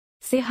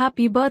say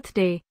happy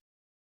birthday.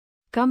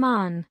 Come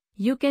on,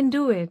 you can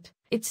do it.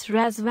 It's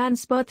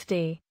Razvan's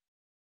birthday.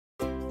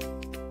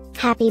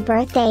 Happy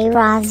birthday,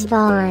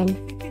 Razvan.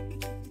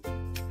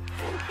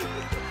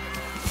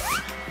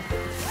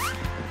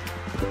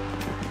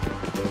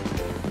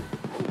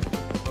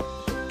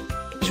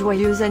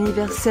 Joyeux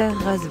anniversaire,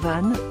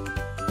 Razvan.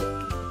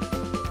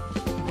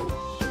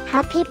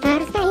 Happy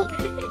birthday,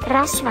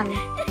 Razvan.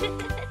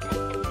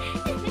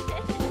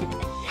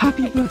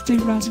 Happy birthday,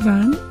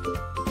 Razvan.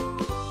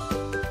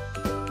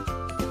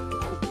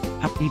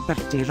 Happy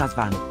birthday,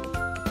 Razvan.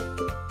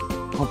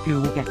 Hope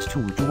you get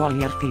to do all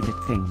your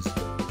favorite things.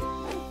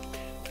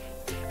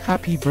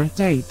 Happy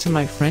birthday to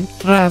my friend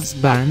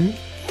Razvan.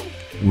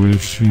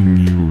 Wishing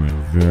you a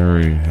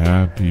very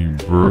happy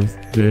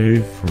birthday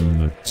from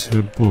the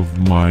tip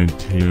of my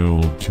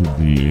tail to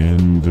the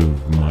end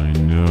of my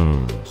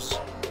nose.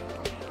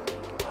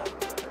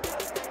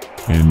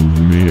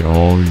 And may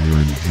all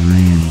your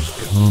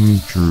dreams come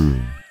true.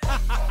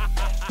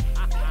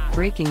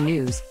 Breaking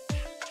news.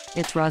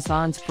 It's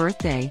Razvan's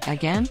birthday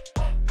again?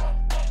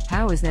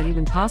 How is that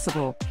even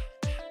possible?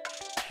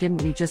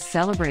 Didn't we just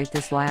celebrate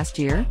this last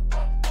year?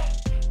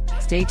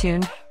 Stay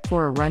tuned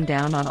for a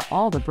rundown on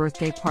all the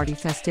birthday party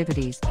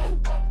festivities.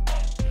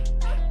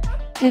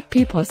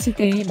 Happy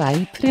birthday,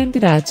 my friend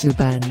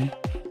Razvan.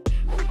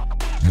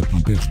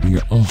 Happy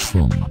birthday,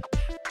 awesome.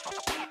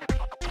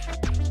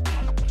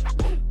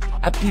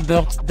 Happy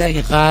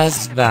birthday,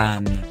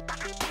 Razvan.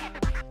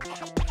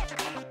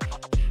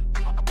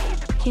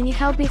 Can you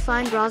help me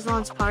find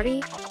Razvan's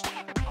party?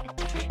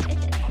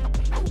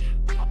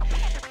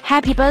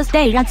 Happy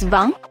birthday,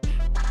 Razvan.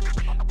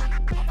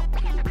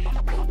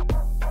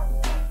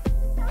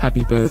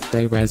 Happy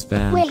birthday,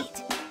 Razvan.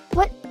 Wait,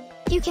 what?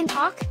 You can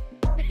talk?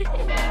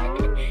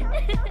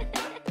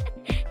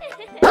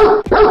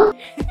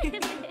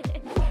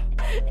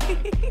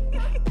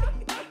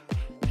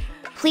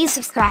 Please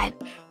subscribe,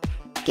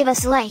 give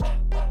us a like,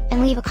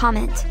 and leave a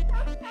comment.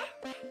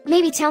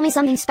 Maybe tell me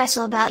something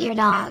special about your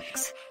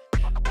dogs.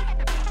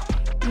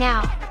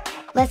 Now,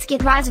 let's get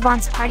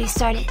Razvan's party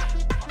started.